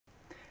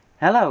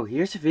Hello,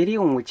 here's a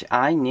video in which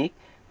I, Nick,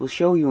 will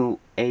show you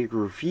a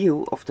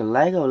review of the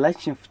LEGO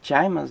Legend of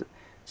Chima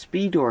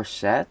Speedorz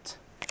set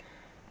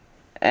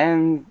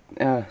and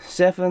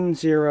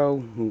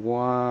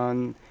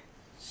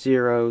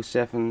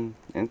 70107,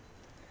 and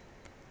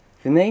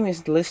the name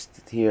isn't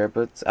listed here,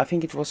 but I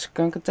think it was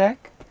Skunk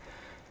Attack.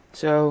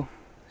 So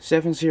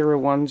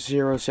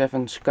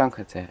 70107 Skunk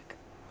Attack.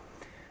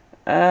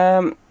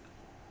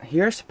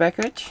 Here's the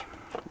package.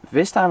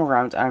 This time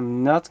around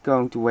I'm not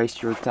going to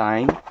waste your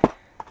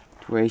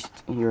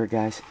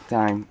guys'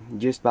 time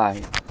just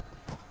by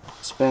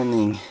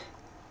spending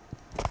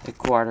a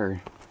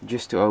quarter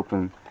just to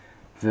open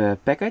the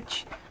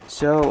package.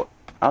 So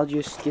I'll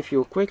just give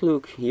you a quick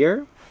look here.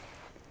 You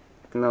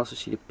can also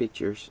see the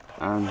pictures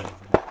on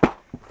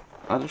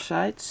other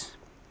sides.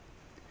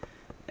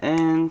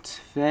 And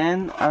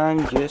then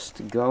I'm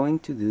just going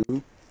to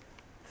do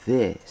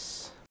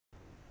this.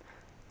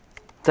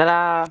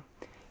 Ta-da!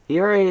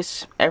 Here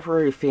is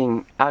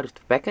everything out of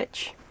the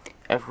package.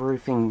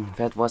 Everything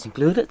that was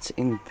included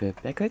in the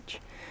package.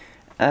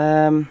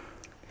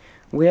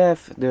 We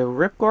have the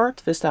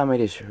ripcord. This time it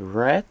is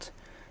red.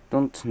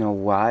 Don't know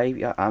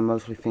why. I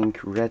mostly think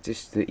red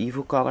is the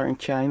evil color in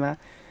Chima,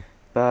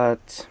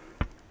 but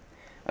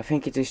I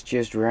think it is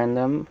just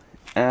random.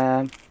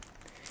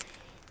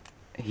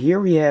 Here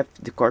we have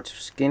the cards of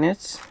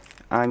Skinnet.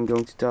 I'm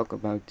going to talk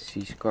about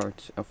these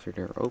cards after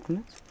they're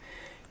opened.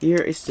 Here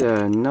is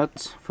the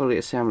not fully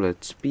assembled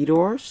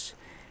Speedorz,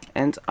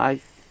 and I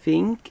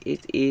think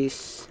it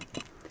is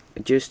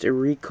just a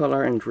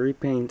recolor and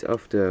repaint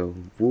of the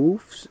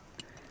Wolves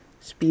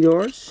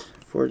Speedorz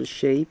for the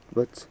shape,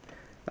 but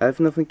I have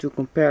nothing to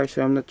compare,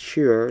 so I'm not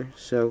sure.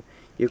 So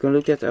you can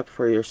look that up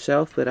for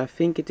yourself, but I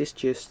think it is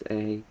just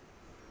a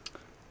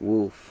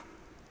wolf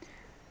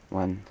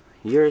one.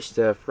 Here is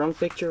the front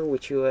picture,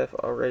 which you have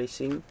already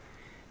seen.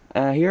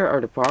 Here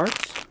are the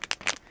parts.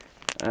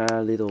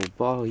 A little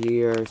ball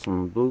here,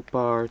 some blue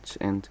parts,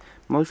 and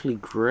mostly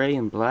gray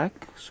and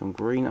black, some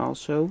green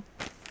also.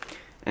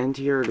 And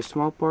here are the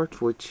small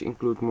parts, which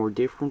include more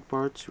different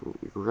parts,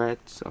 red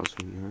also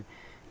here,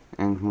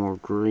 and more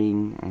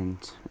green and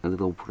a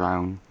little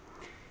brown,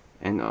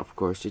 and of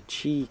course the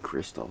chi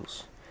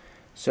crystals.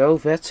 So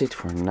that's it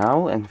for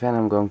now, and then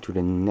I'm going to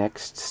the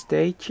next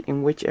stage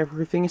in which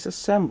everything is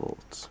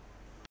assembled.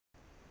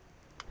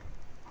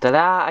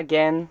 Ta-da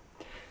again!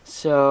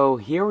 So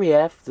here we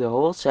have the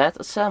whole set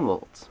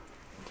assembled.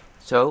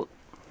 So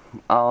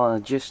I'll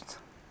just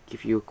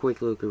give you a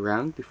quick look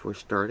around before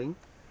starting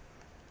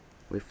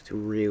with the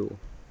real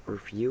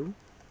review.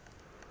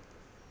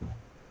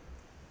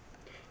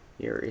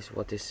 Here is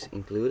what is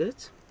included.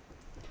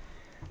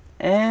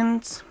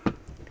 And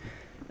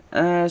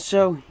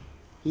so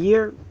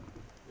here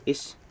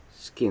is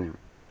Skinnet.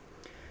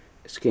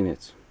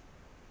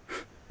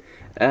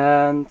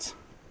 And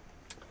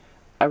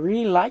I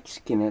really like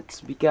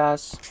Skinnet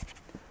because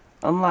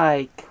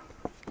unlike,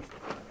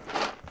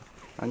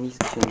 I need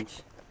to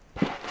change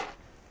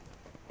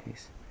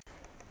this,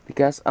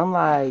 because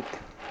unlike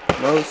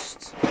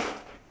most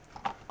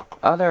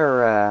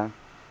other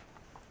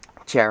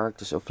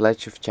characters of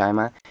Legend of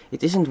Chima,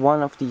 it isn't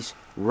one of these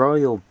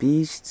royal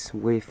beasts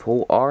with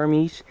whole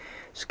armies.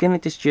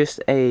 Skinnet is just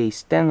a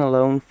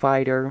standalone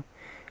fighter,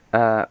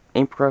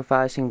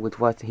 improvising with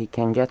what he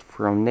can get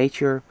from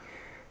nature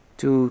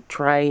to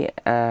try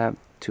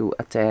to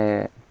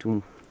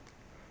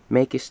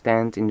make a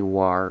stand in the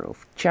war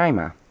of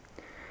Chima.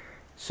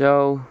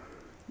 So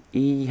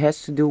he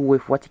has to do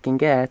with what he can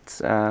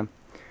get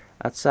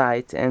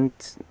outside, and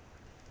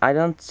I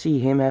don't see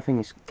him having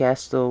his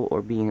castle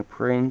or being a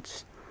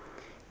prince.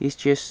 He's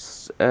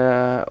just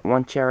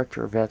one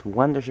character that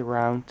wanders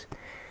around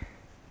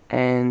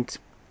and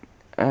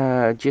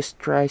just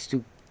tries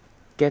to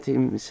get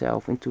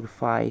himself into the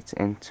fight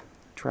and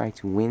try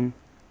to win.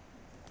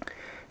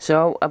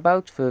 So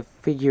about the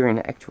figure in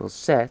the actual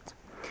set.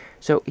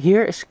 So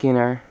here is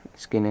Skinnet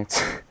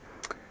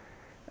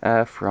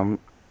from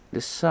the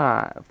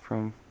side,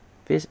 from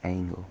this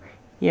angle.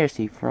 Here's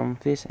he from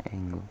this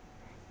angle.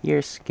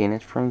 Here's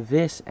Skinnet from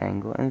this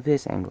angle and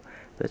this angle.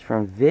 But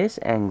from this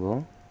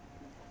angle,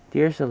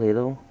 there's a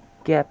little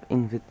gap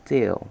in the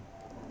tail.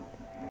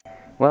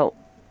 Well,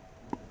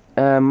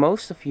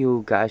 most of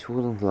you guys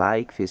wouldn't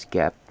like this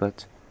gap,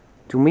 but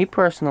to me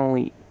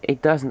personally,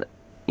 it doesn't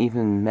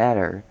even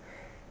matter.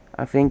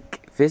 I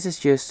think this is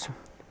just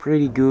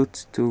pretty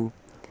good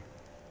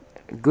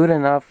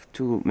enough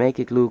to make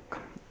it look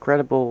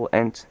credible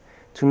and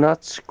to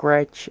not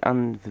scratch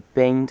on the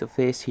paint of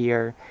this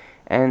here,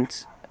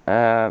 and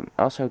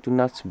also to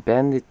not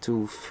bend it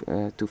too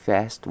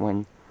fast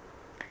when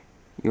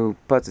you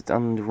put it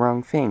on the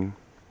wrong thing.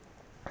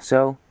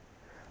 So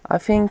I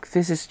think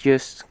this is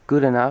just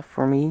good enough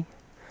for me.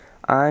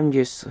 I'm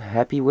just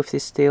happy with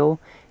this tail.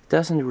 It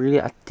doesn't really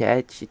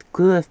attach. It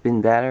could have been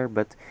better,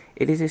 but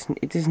it is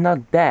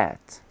not bad.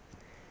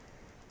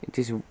 It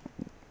is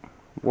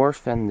worse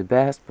than the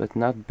best, but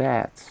not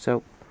bad.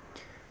 So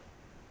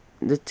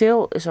the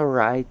tail is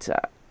alright,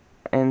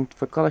 and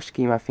for color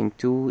scheme I think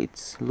too,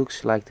 it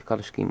looks like the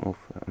color scheme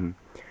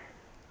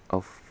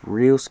of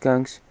real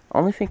skunks.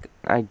 Only thing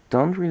I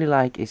don't really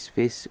like is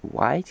this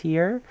white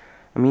here.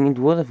 I mean, it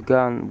would have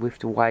gone with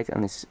the white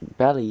on his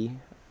belly,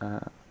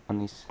 on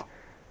his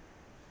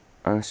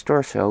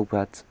torso,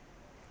 but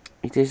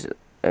it is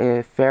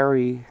a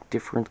very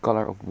different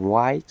color of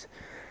white.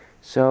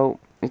 So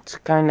it's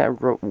kind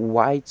of a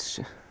white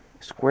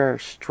square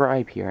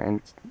stripe here,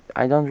 and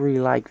I don't really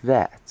like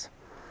that.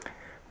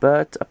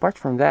 But apart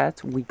from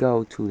that, we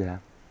go to the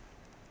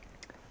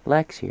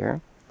legs here.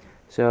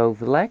 So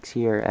the legs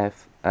here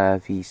have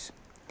these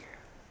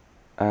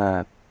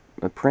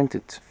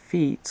printed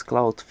feet,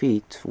 clawed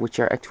feet, which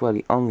are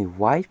actually only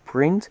white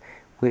print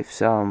with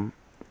some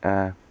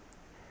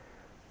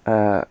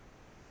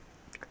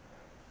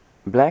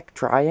black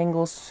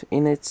triangles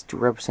in it to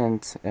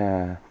represent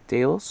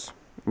nails,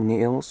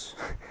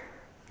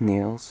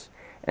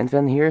 and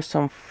then here's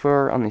some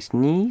fur on his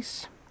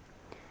knees,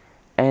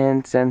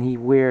 and then he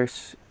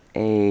wears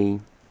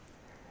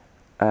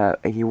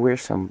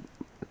some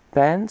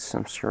pants,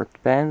 some short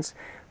pants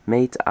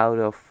made out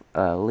of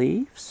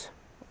leaves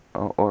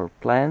or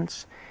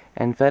plants,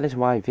 and that is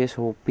why this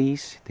whole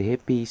piece, the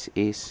hip piece,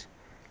 is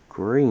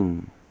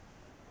green.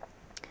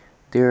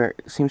 There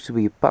seems to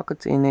be a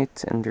pocket in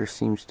it, and there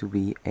seems to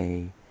be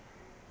a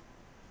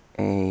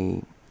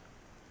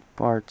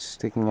part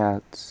sticking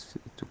out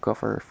to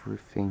cover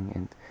everything,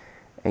 and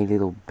a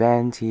little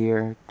band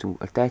here to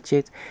attach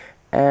it.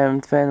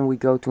 And then we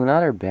go to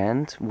another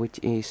band, which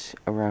is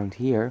around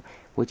here,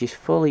 which is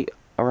fully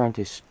around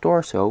his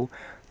torso,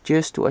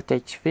 just to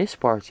attach this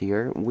part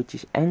here, which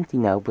is empty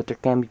now, but there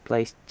can be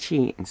placed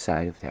chi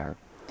inside of there.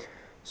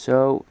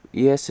 So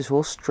he has this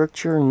whole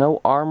structure,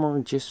 no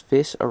armor, just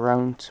this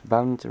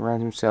bound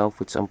around himself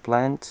with some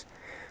plants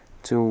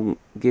to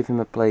give him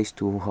a place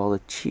to hold a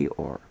chi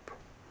orb.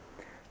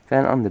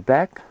 Then on the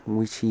back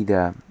we see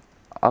the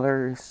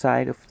other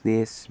side of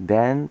this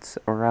band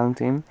around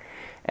him,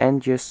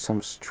 and just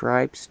some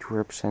stripes to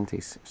represent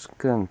his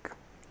skunk,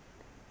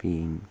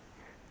 being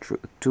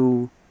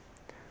two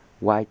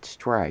white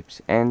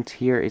stripes, and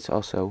here is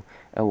also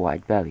a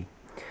white belly.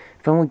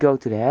 Then we go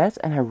to the head,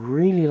 and I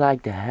really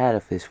like the head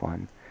of this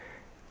one.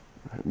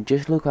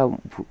 Just look how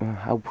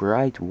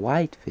bright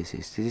white this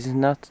is. This is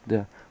not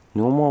the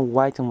normal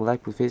white and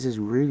black, but this is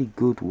really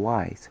good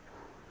white.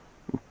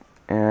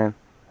 This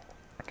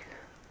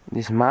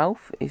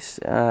mouth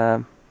is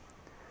okay.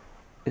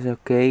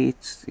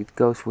 It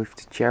goes with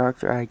the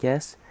character, I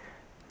guess.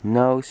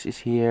 Nose is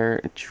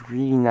here. It's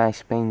really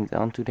nice painted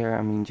onto there.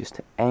 I mean, just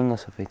the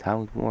angles of it,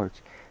 how it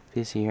works.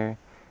 This here,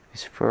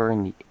 this fur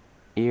in the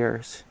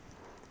ears.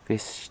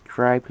 This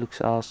stripe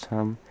looks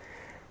awesome.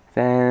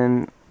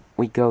 Then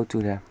we go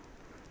to the...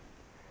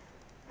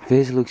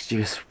 This looks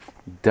just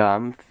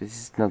dumb. This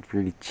is not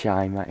really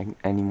Chima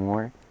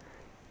anymore.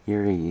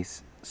 Here he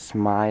is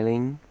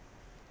smiling.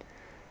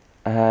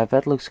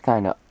 That looks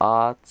kind of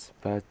odd,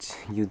 but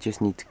you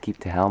just need to keep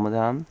the helmet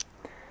on.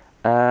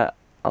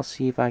 I'll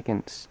see if I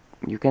can...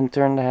 You can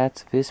turn the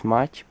head this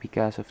much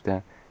because of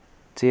the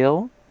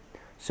tail.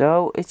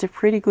 So it's a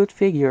pretty good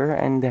figure,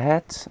 and the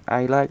head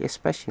I like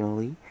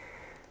especially.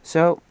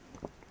 So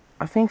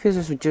I think this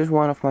is just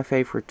one of my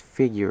favorite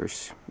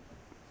figures.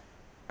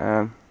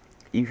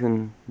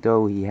 Even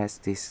though he has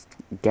this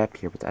gap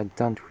here, but I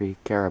don't really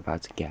care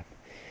about the gap.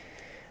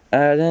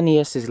 Then he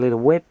has this little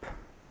whip.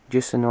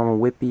 Just a normal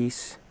whip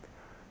piece.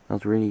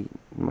 Not really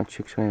much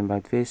to explain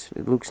about this.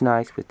 It looks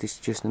nice, but it's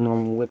just a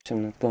normal whip, so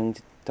I'm not going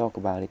to talk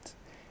about it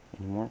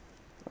anymore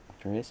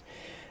after this.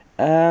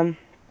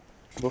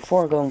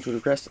 Before going to the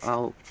rest,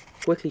 I'll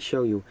quickly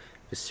show you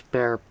the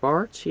spare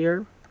parts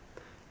here.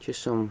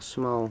 Just some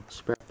small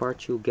spare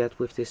parts you'll get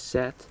with this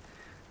set.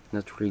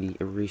 Not really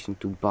a reason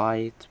to buy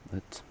it,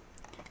 but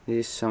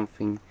this is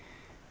something.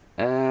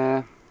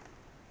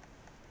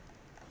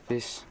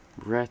 This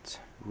red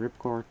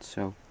ripcord,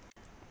 so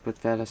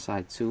put that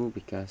aside too,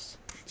 because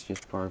it's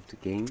just part of the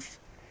game.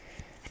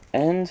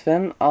 And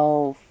then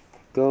I'll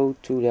go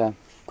to the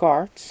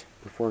cards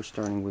before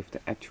starting with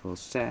the actual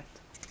set.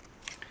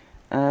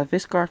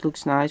 This card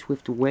looks nice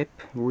with the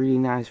whip, really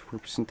nice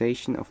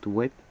representation of the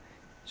whip.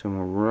 Some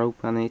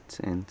rope on it,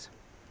 and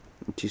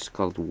it's just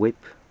called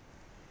whip,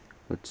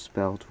 but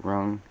spelled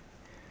wrong.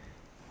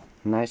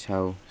 Nice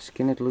how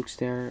skin it looks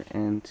there,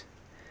 and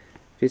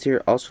this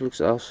here also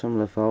looks awesome.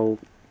 Laval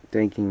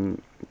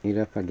taking it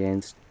up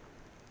against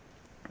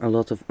a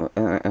lot of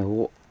a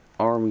whole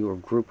army or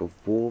group of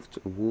wolves,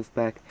 a wolf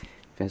pack.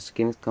 Then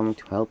Skinnet coming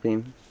to help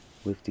him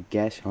with the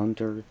Gas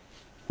Hunter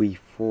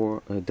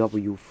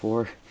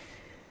W4.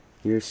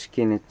 Here's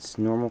Skinnet's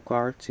normal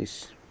cards,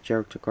 his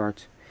character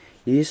cards.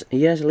 He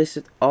has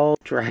listed all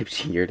tribes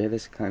here. That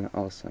is kind of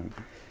awesome.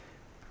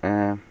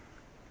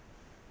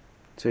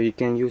 So you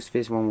can use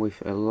this one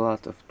with a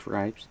lot of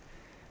tribes.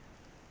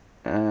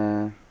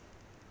 And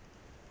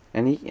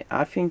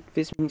I think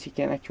this means he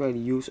can actually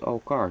use all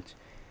cards.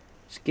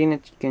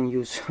 Skinnet can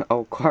use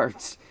all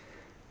cards.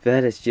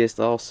 That is just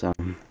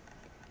awesome.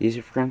 He's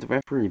a friend of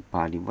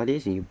everybody. What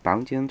is he? A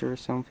bounty hunter or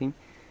something?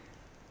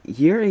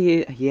 Here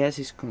he has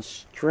his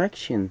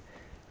construction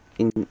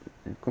in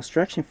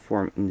construction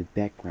form in the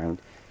background.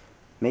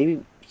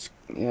 Maybe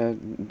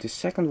the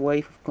second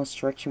wave of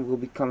construction will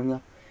be coming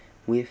up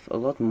with a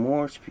lot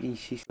more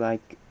species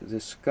like the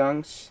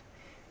skunks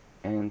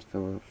and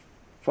the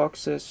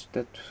foxes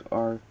that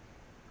are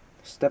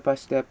step by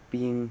step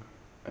being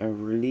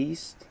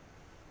released.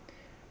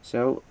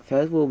 So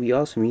that will be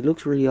awesome. He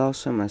looks really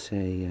awesome as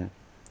a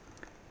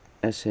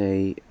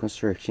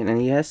construction, and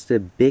he has the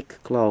big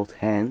clawed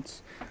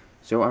hands.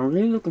 So I'm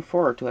really looking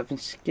forward to having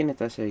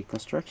Skink as a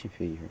construction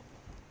figure.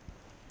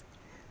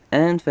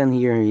 And then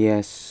here he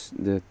has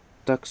the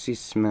toxic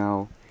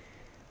smell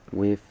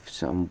with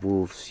some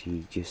wolves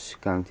he just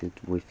counted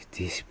with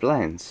these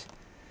plants.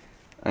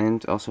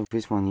 And also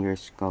this one here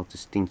is called the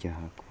Skunk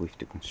Attack with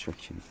the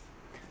construction.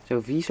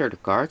 So these are the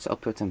cards, I'll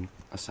put them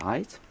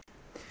aside.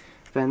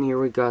 Then here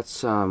we got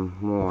some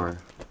more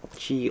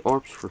Chi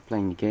orbs for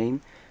playing the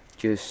game.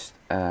 Just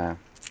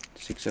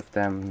 6 of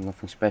them,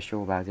 nothing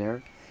special about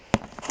there.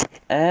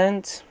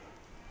 And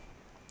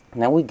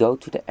now we go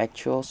to the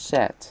actual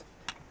set.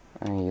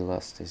 I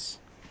lost this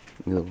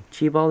little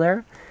Chi ball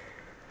there.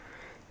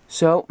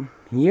 So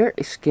here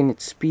is Skunk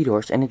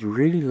Speedorz, and it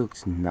really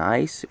looks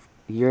nice.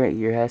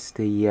 Here has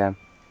the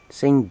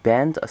same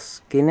band as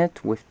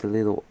Skunk with the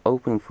little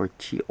opening for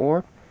Chi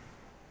orb.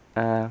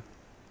 I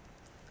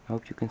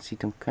hope you can see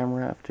it on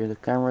camera after the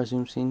camera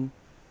zooms in.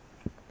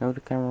 No,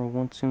 the camera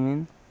won't zoom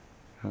in.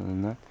 No,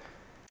 not.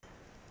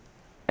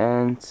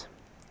 And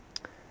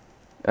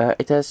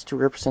it has to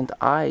represent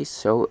eyes,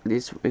 so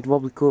it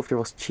would be cool if there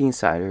was Chi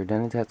inside her,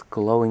 then it had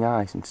glowing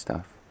eyes and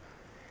stuff.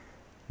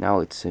 Now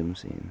it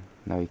zooms in,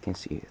 now you can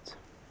see it.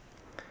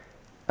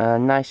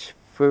 Nice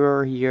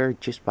fur here,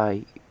 just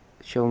by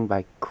shown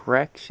by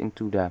cracks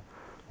into the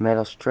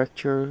metal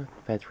structure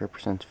that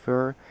represents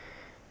fur.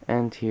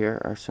 And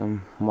here are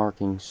some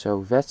markings,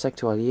 so that's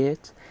actually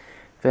it.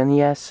 Then he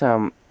has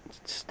some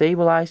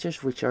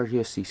stabilizers, which are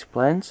just these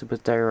plants,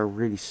 but they are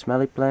really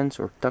smelly plants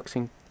or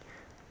toxic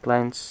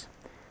plants.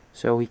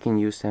 So he can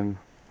use them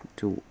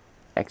to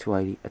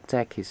actually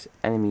attack his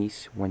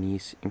enemies when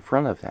he's in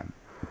front of them.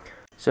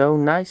 So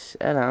nice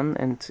add-on,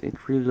 and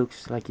it really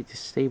looks like it is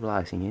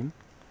stabilizing him.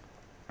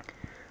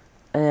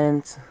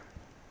 And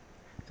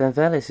then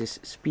that is his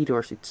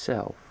Speedorz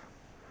itself.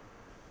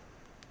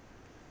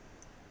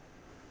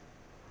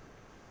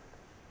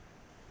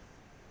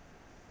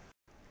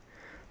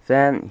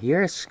 Then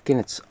here is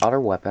Skink's other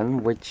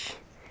weapon, which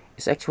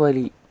is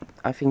actually,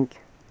 I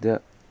think,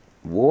 the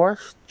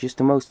worst, just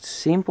the most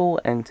simple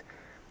and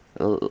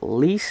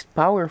least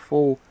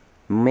powerful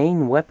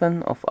main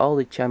weapon of all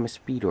the Chima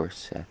Speedorz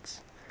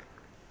sets.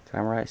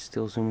 Camera is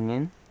still zooming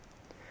in.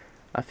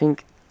 I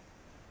think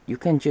you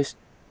can just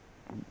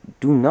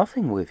do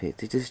nothing with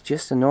it. It is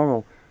just a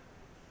normal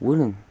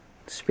wooden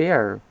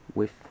spear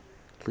with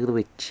a little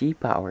bit Chi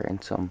power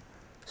and some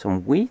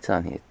wheat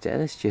on it. That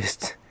is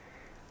just,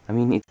 I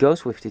mean, it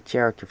goes with the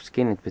character of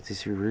Skink, but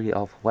it's a really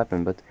awful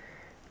weapon, but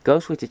it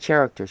goes with the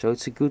character, so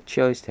it's a good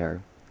choice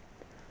there.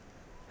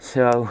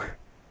 So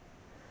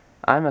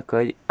I'm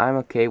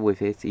okay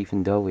with it,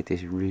 even though it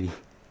is really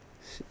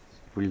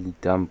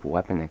dumb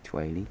weapon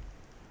actually.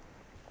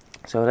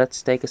 So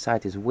let's take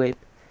aside his whip,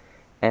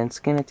 and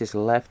Skink is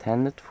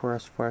left-handed for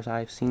as far as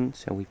I've seen,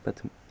 so we put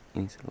him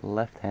in his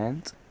left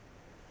hand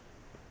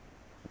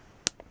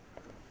in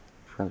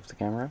front of the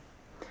camera.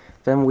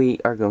 Then we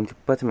are going to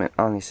put him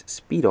on his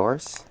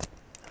Speedorz,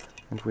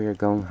 and we are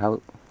going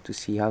to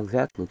see how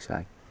that looks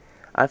like.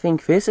 I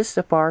think this is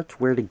the part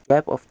where the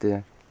gap of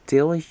the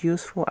tail is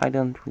useful. I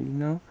don't really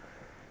know.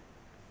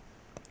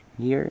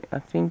 Here I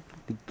think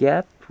the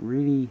gap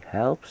really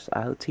helps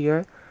out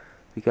here,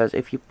 because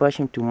if you push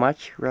him too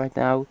much right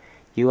now,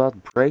 you will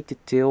break the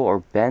tail or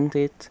bend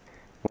it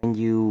when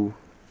you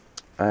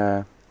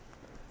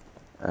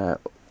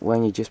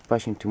just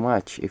push him too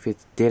much, if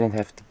it didn't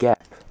have the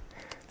gap.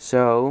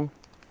 So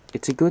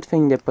it's a good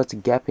thing they put the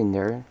gap in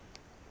there,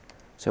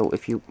 so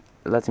if you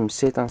let him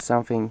sit on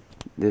something,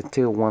 the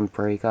tail won't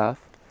break off.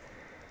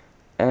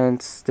 And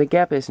the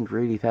gap isn't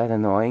really that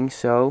annoying,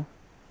 so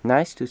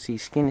nice to see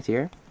Skink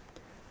here.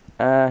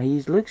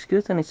 He looks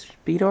good on his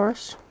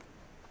Speedorz.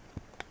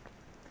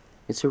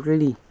 It's a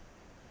really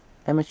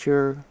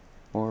amateur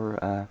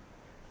or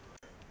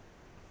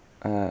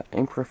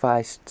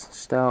improvised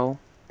style.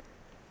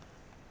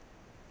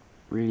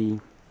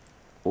 Really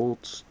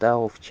old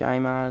style of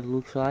Chima, it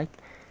looks like.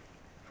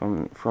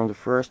 From the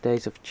first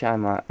days of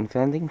Chima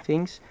inventing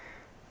things.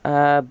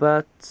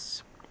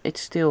 But it's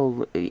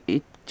still,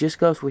 it just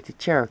goes with the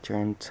character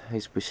and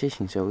his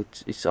position, so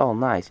it's all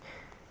nice.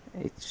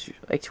 It's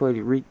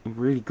actually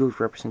really good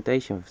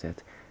representation of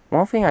that.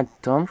 One thing I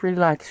don't really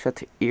like is that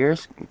the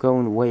ears go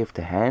in the way of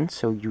the hands,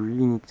 so you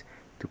really need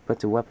to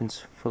put the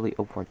weapons fully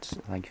upwards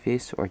like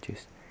this, or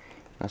just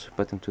also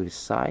put them to the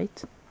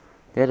side.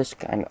 That is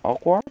kind of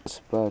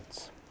awkward,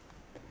 but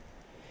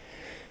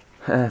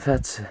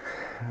that's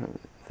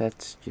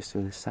just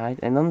to the side.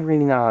 I don't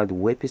really know how the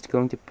whip is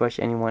going to push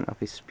anyone off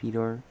his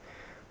Speedorz,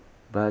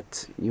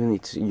 but you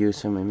need to use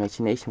some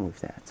imagination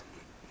with that.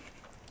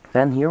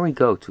 Then here we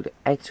go to the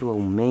actual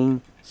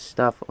main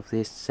stuff of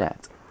this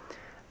set.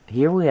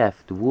 Here we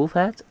have the wolf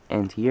head,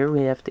 and here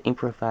we have the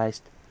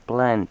improvised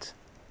plant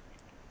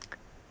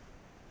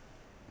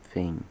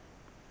thing.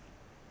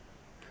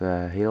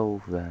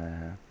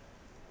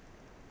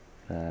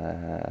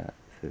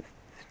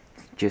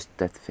 Just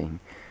that thing.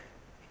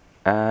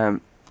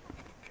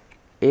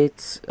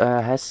 It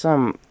has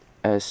some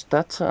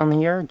studs on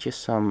here,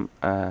 just some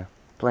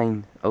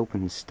plain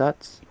open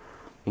studs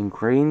in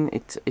green.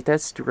 It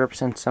has to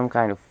represent some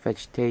kind of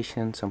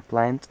vegetation, some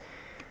plant.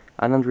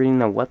 I don't really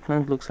know what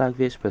plant looks like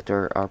this, but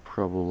there are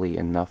probably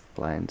enough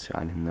plants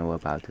I don't know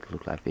about that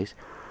look like this.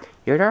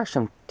 Here there are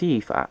some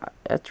teeth.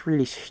 That's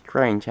really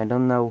strange. I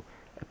don't know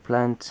a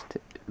plant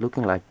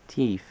looking like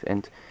teeth.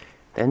 And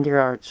then there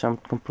are some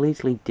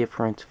completely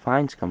different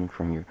vines coming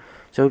from here.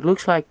 So it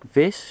looks like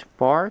this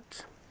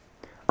part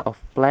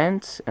of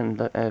plants and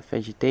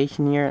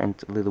vegetation here and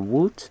little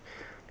wood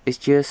is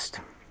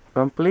just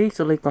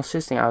completely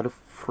consisting out of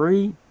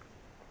 3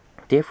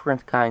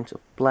 different kinds of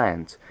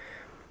plants.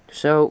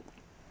 So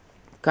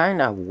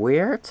kinda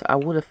weird. I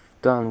would have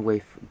done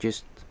with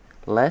just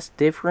less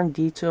different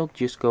detail,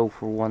 just go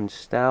for one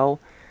style,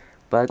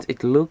 but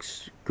it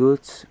looks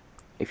good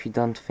if you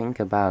don't think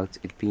about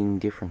it being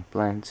different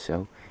plants.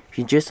 So if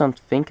you just don't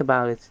think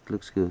about it, it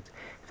looks good.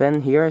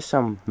 Then here is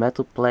some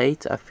metal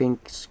plate. I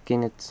think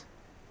skinned.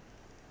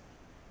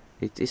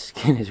 It is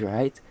skinned,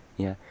 right?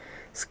 Yeah,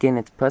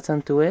 skinned put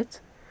onto it.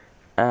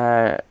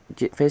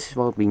 This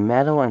will be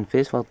metal and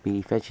this will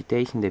be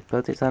vegetation. They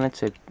put it on it,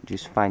 so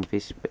just find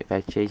this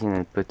vegetation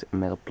and put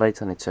metal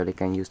plates on it so they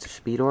can use the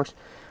Speedorz.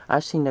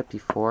 I've seen that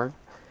before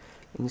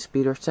in the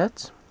Speedorz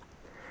sets.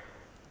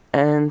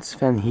 And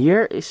then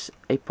here is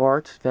a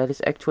part that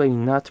is actually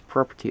not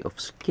property of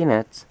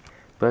Skinned,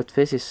 but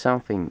this is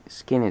something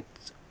Skinned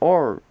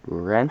or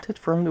rented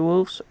from the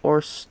wolves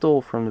or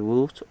stole from the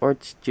wolves, or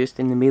it's just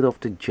in the middle of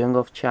the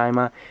jungle of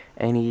Chima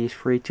and he is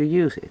free to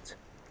use it.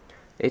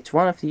 It's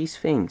one of these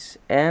things,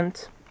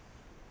 and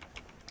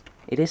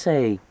it is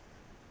a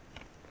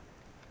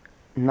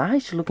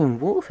nice looking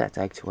wolf head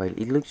actually.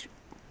 It looks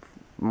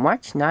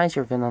much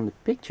nicer than on the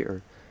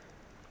picture.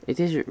 It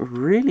is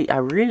really, I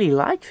really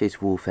like this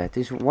wolf head.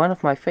 It's one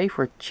of my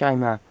favorite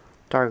Chima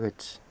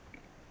targets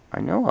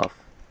I know of.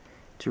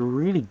 It's a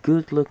really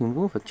good looking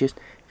wolf head. Just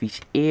these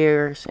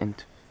ears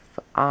and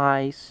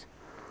eyes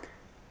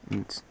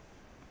and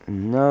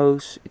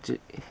nose.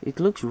 It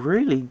looks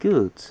really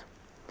good.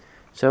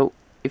 So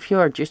if you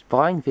are just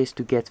buying this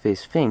to get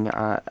this thing,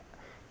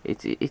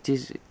 it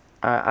is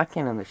I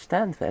can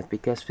understand that,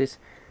 because this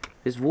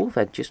wolf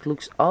head just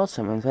looks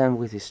awesome, and then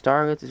with his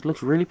target it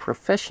looks really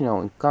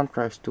professional in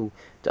contrast to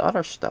the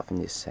other stuff in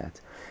this set.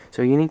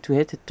 So you need to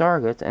hit the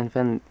target, and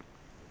then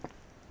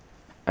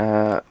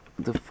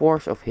the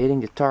force of hitting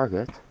the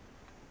target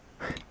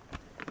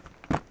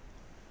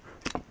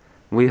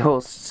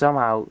will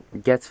somehow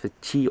get the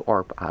chi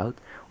orb out,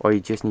 or you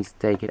just need to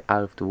take it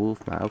out of the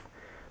wolf mouth.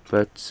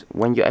 But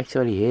when you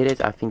actually hit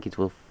it, I think it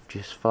will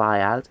just fly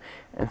out.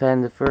 And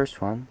then the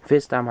first one,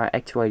 this time I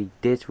actually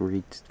did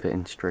read the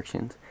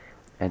instructions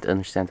and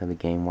understand how the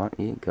game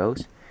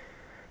goes.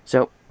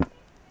 So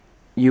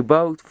you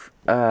both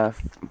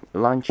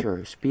launch your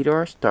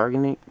Speedorz,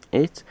 targeting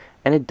it,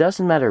 and it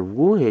doesn't matter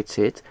who hits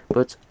it,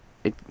 but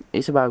it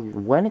is about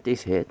when it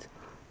is hit.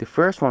 The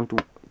first one to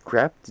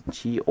grab the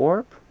chi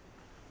orb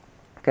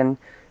can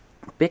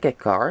pick a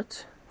card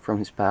from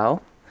his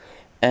pile,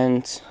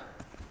 and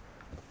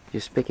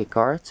just pick a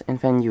card, and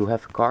then you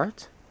have a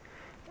card,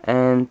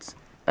 and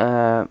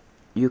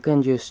you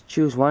can just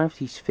choose one of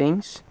these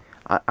things.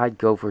 I'd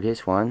go for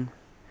this one,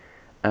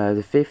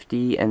 the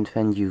 50, and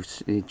then you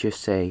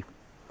just say,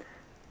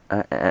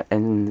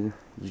 and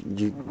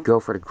you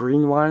go for the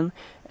green one,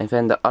 and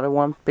then the other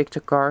one picks a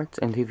card,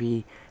 and if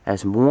he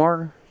has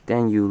more,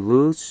 then you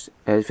lose,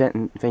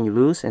 then you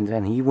lose, and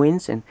then he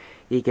wins, and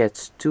he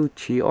gets 2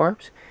 chi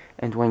orbs,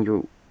 and when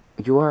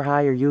you are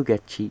higher, you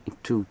get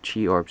 2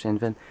 chi orbs,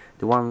 and then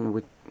the one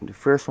with the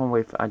first one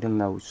with, I don't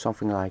know,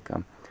 something like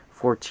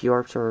 4 chi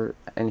orbs or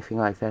anything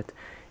like that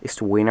is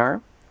the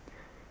winner.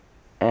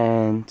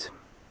 And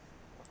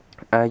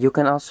you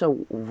can also,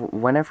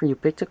 whenever you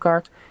pick the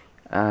card,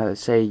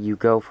 say you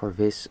go for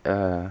this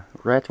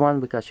red one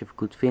because you have a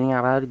good feeling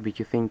about it, but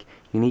you think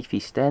you need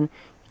these 10,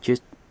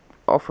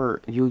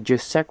 you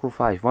just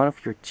sacrifice one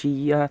of your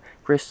chi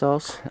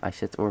crystals. I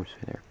said orbs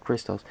there,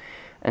 crystals,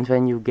 and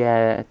then you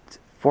get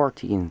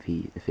 40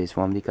 in this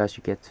one, because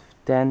you get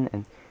 10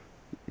 and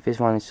this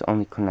one is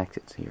only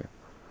connected here.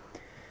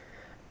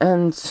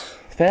 And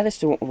that is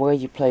the way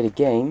you play the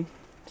game.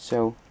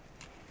 So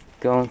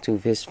go into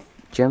this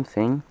jump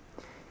thing,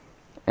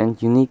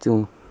 and you need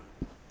to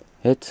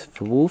hit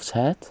the wolf's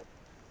head,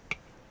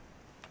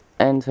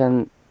 and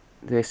then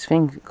this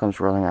thing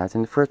comes rolling out,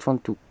 and the first one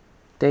to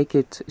take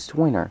it is the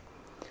winner.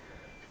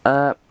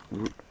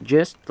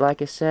 Just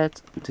like I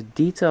said, the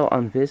detail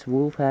on this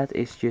wolf head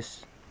is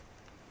just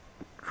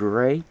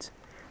great.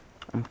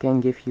 I can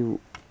give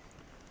you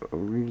a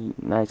really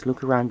nice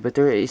look around, but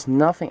there is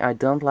nothing I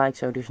don't like,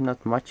 so there's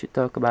not much to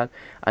talk about.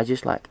 I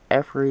just like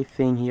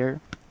everything here.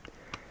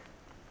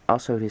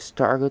 Also this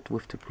target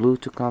with the blue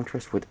to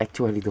contrast with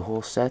actually the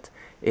whole set.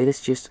 It is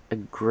just a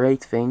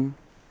great thing.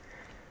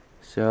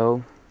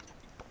 So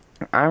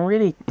I'm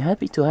really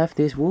happy to have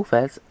this wolf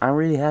head. I'm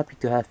really happy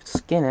to have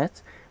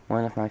Skinhead,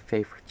 one of my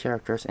favorite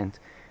characters, and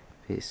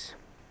this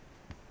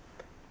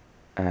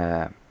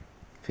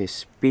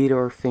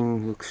Speedorz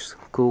thing looks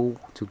cool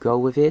to go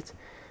with it.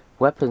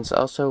 Weapons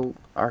also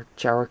are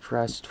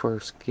characterized for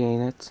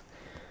Skinhead.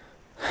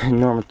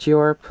 Normal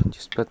Twerp,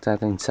 just put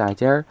that inside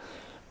there.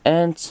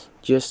 And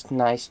just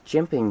nice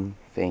jumping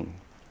thing.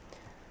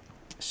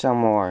 Some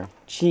more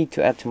Chi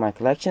to add to my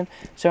collection.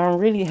 So I'm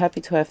really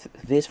happy to have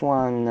this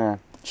one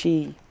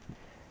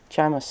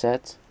Chima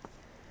set.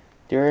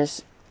 There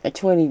is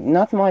actually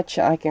not much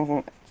I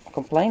can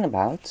complain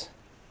about.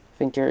 I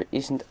think there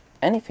isn't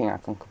anything I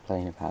can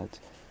complain about.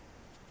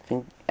 I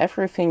think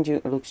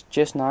everything looks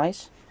just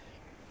nice.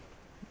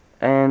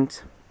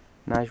 And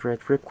nice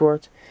red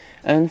ripcord.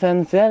 And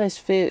then that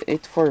is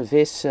it for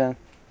this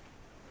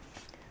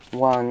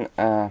one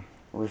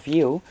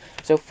review.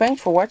 So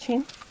thanks for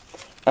watching.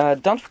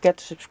 Don't forget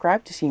to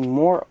subscribe to see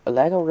more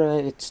LEGO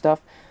related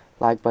stuff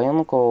like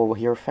Bionicle,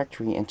 Hero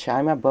Factory and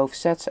Chima, both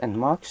sets and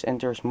mugs,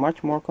 and there's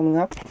much more coming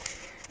up.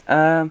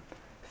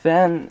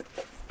 Then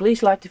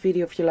please like the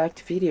video if you liked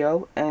the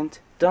video, and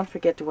don't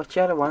forget to watch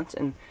the other ones,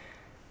 and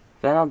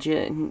then I'll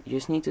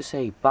just need to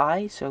say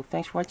bye. So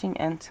thanks for watching,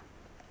 and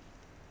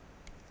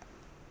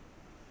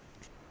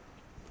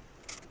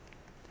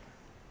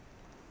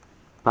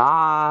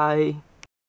bye.